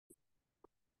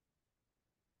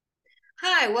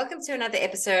Hi, welcome to another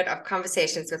episode of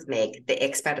Conversations with Meg, the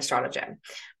expert astrologer.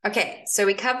 Okay, so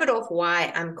we covered off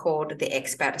why I'm called the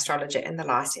expert astrologer in the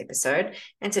last episode,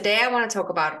 and today I want to talk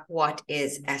about what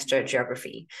is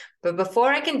astrogeography. But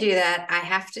before I can do that, I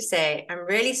have to say I'm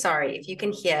really sorry if you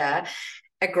can hear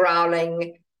a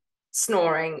growling,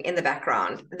 snoring in the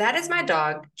background. That is my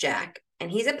dog, Jack, and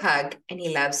he's a pug and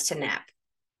he loves to nap.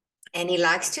 And he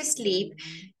likes to sleep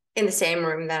in the same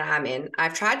room that I'm in.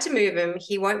 I've tried to move him.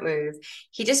 He won't move.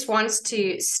 He just wants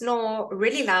to snore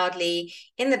really loudly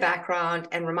in the background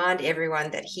and remind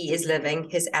everyone that he is living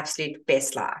his absolute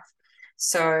best life.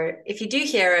 So if you do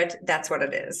hear it, that's what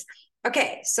it is.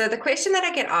 Okay, so the question that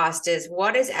I get asked is,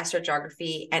 what is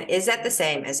astrogeography and is that the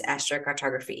same as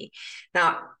astrocartography?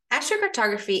 Now,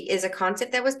 astrocartography is a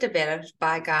concept that was developed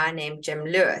by a guy named Jim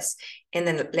Lewis in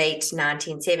the late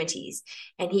 1970s,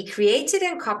 and he created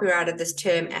and copyrighted this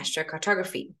term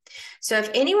astrocartography. So if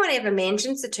anyone ever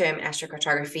mentions the term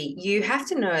astrocartography, you have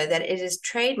to know that it is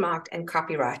trademarked and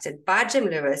copyrighted by Jim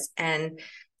Lewis, and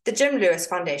the Jim Lewis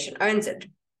Foundation owns it.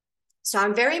 So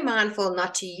I'm very mindful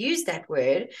not to use that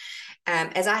word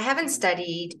as I haven't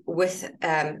studied with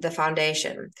the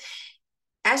foundation.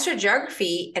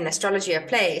 Astrogeography and astrology of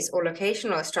place or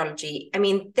locational astrology, I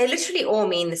mean, they literally all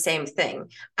mean the same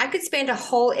thing. I could spend a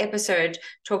whole episode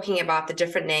talking about the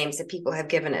different names that people have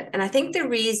given it. And I think the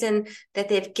reason that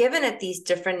they've given it these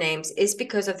different names is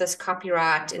because of this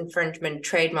copyright infringement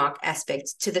trademark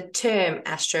aspect to the term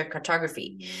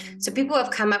astrocartography. So people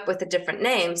have come up with the different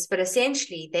names, but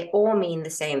essentially they all mean the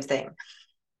same thing.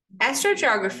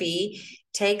 Astrogeography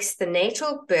takes the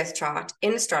natal birth chart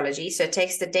in astrology. So it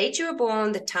takes the date you were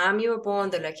born, the time you were born,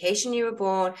 the location you were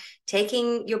born,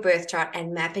 taking your birth chart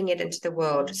and mapping it into the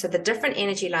world. So the different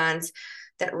energy lines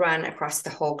that run across the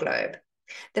whole globe.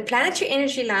 The planetary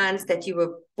energy lines that you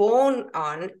were born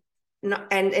on,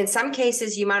 and in some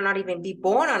cases, you might not even be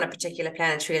born on a particular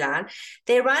planetary line,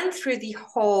 they run through the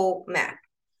whole map.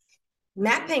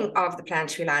 Mapping of the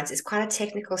planetary lines is quite a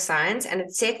technical science, and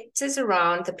it centers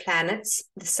around the planets,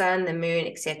 the sun, the moon,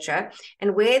 etc.,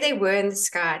 and where they were in the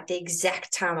sky at the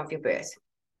exact time of your birth.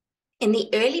 In the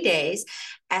early days,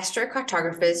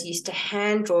 astrocartographers used to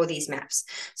hand draw these maps.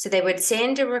 So they would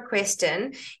send a request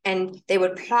in and they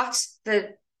would plot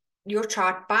your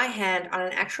chart by hand on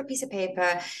an actual piece of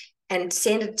paper and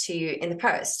send it to you in the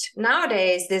post.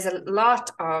 Nowadays, there's a lot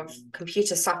of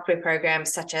computer software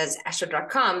programs such as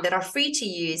Astro.com that are free to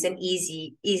use and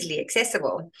easily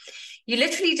accessible. You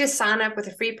literally just sign up with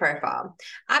a free profile.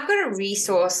 I've got a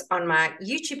resource on my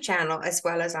YouTube channel as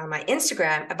well as on my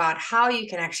Instagram about how you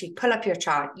can actually pull up your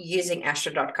chart using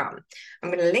Astro.com.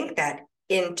 I'm going to link that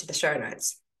into the show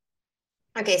notes.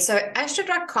 Okay, so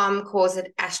Astro.com calls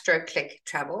it Astro Click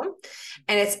Travel,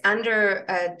 and it's under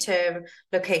a term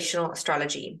locational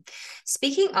astrology.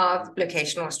 Speaking of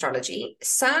locational astrology,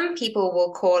 some people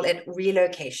will call it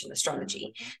relocation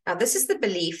astrology. Now, this is the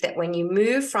belief that when you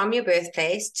move from your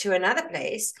birthplace to another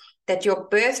place, that your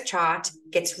birth chart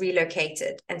gets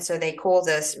relocated, and so they call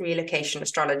this relocation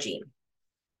astrology.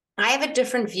 I have a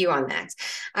different view on that.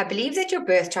 I believe that your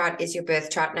birth chart is your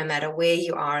birth chart no matter where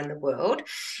you are in the world,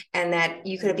 and that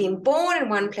you could have been born in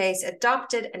one place,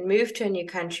 adopted, and moved to a new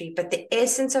country, but the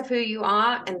essence of who you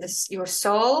are and your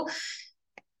soul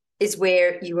is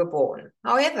where you were born.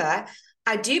 However,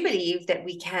 I do believe that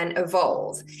we can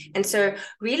evolve. And so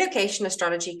relocation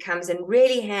astrology comes in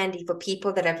really handy for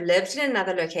people that have lived in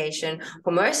another location for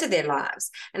most of their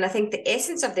lives. And I think the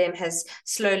essence of them has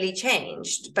slowly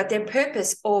changed, but their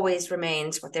purpose always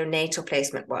remains what their natal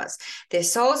placement was. Their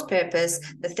soul's purpose,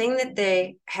 the thing that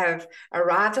they have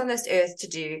arrived on this earth to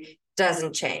do,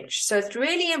 doesn't change. So it's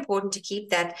really important to keep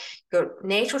that your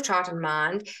natal chart in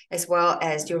mind as well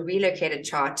as your relocated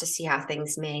chart to see how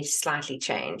things may slightly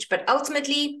change. But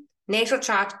ultimately, natal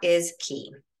chart is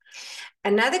key.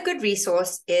 Another good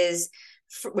resource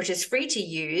which is free to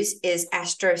use, is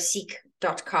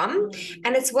astroseek.com.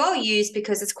 And it's well used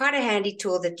because it's quite a handy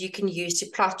tool that you can use to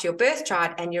plot your birth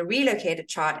chart and your relocated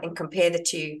chart and compare the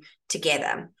two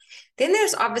together. Then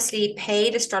there's obviously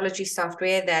paid astrology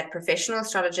software that professional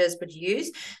astrologers would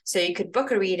use. So you could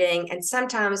book a reading, and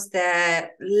sometimes the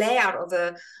layout or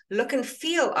the look and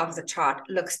feel of the chart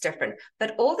looks different.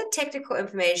 But all the technical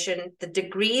information, the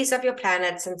degrees of your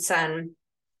planets and sun,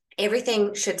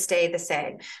 everything should stay the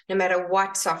same, no matter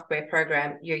what software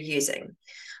program you're using.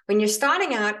 When you're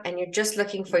starting out and you're just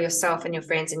looking for yourself and your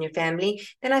friends and your family,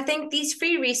 then I think these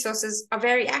free resources are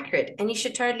very accurate and you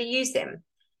should totally use them.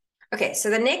 Okay, so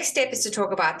the next step is to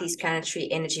talk about these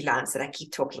planetary energy lines that I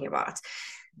keep talking about.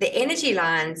 The energy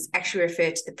lines actually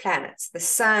refer to the planets, the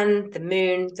sun, the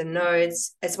moon, the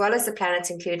nodes, as well as the planets,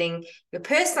 including your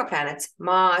personal planets,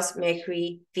 Mars,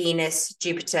 Mercury, Venus,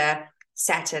 Jupiter,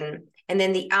 Saturn, and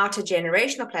then the outer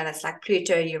generational planets like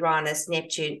Pluto, Uranus,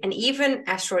 Neptune, and even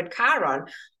asteroid Chiron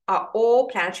are all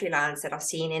planetary lines that are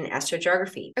seen in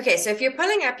astrogeography. Okay, so if you're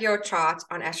pulling up your chart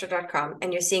on astro.com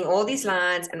and you're seeing all these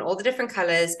lines and all the different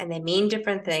colors and they mean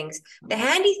different things, the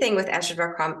handy thing with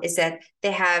astro.com is that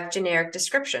they have generic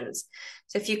descriptions.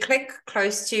 So if you click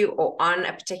close to or on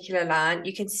a particular line,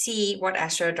 you can see what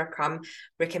astro.com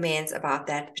recommends about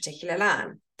that particular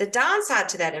line. The downside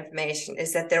to that information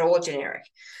is that they're all generic.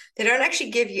 They don't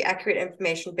actually give you accurate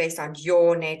information based on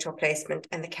your natal placement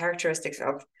and the characteristics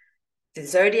of the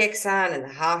zodiac sign and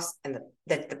the house and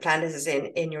that the planet is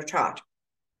in your chart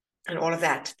and all of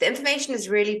that. The information is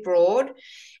really broad.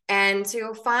 And so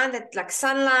you'll find that like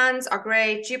sun lines are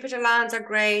great, Jupiter lines are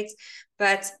great,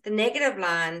 but the negative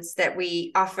lines that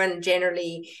we often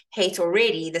generally hate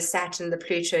already, the Saturn, the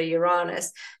Pluto,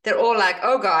 Uranus, they're all like,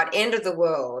 oh God, end of the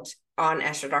world on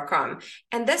astro.com.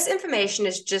 And this information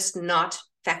is just not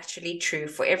factually true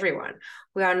for everyone.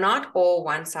 We are not all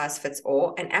one size fits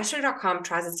all, and astro.com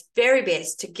tries its very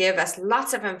best to give us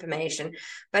lots of information,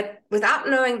 but without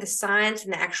knowing the science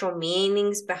and the actual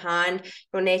meanings behind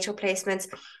your natal placements,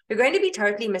 you're going to be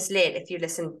totally misled if you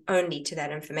listen only to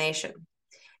that information.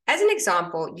 As an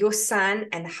example, your sun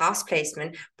and house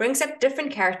placement brings up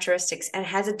different characteristics and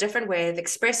has a different way of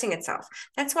expressing itself.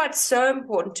 That's why it's so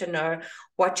important to know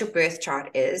what your birth chart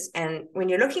is. And when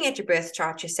you're looking at your birth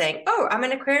chart, you're saying, oh, I'm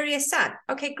an Aquarius sun.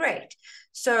 Okay, great.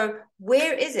 So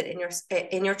where is it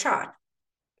in your chart?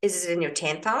 Is it in your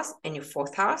 10th house, in your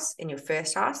 4th house, in your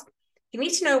 1st house? You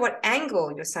need to know what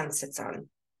angle your sun sits on,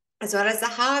 as well as the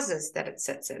houses that it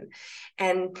sits in.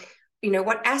 And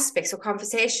what aspects or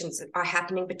conversations are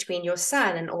happening between your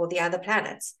sun and all the other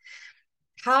planets.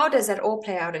 How does that all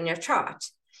play out in your chart?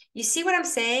 You see what I'm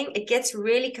saying? It gets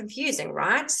really confusing,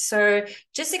 right? So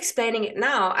just explaining it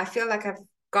now, I feel like I've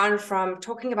gone from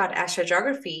talking about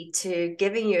astrogeography to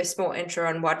giving you a small intro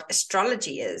on what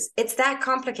astrology is. It's that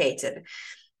complicated.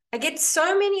 I get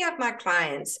so many of my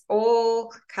clients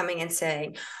all coming and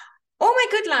saying, all my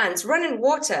good lines run in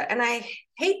water. And I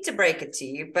hate to break it to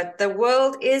you, but the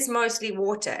world is mostly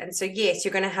water. And so, yes,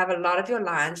 you're going to have a lot of your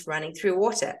lines running through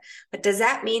water. But does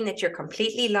that mean that you're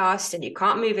completely lost and you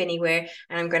can't move anywhere?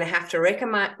 And I'm going to have to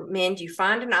recommend you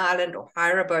find an island or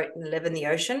hire a boat and live in the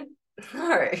ocean?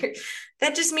 No,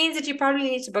 that just means that you probably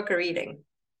need to book a reading.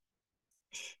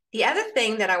 The other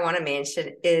thing that I want to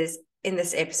mention is in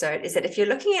this episode is that if you're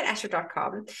looking at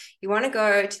astro.com, you want to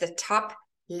go to the top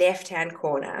left-hand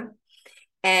corner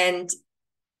and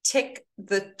tick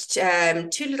the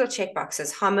two little check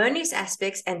boxes, harmonious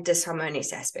aspects and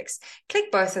disharmonious aspects.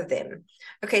 Click both of them.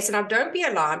 Okay, so now don't be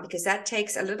alarmed because that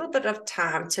takes a little bit of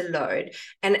time to load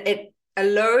and a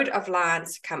load of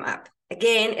lines come up.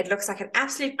 Again, it looks like an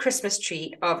absolute Christmas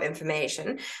tree of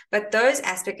information, but those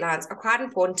aspect lines are quite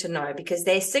important to know because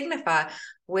they signify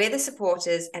where the support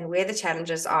is and where the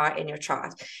challenges are in your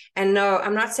chart. And no,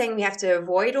 I'm not saying we have to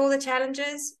avoid all the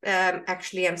challenges.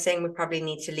 Actually, I'm saying we probably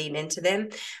need to lean into them,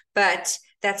 but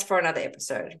that's for another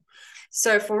episode.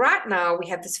 So for right now, we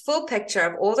have this full picture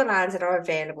of all the lines that are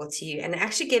available to you, and it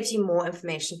actually gives you more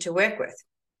information to work with.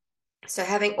 So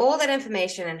having all that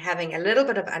information and having a little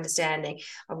bit of understanding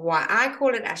of why I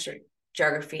call it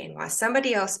astrogeography and why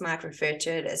somebody else might refer to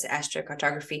it as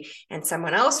astrocartography and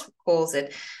someone else calls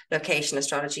it location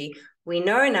astrology, we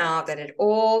know now that it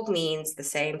all means the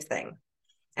same thing.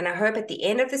 And I hope at the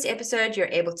end of this episode, you're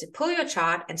able to pull your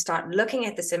chart and start looking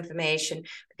at this information,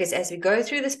 because as we go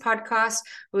through this podcast,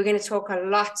 we're going to talk a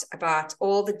lot about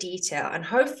all the detail and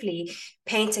hopefully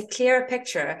paint a clearer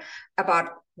picture about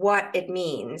what it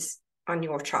means on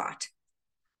your chart.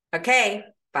 Okay,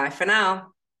 bye for now.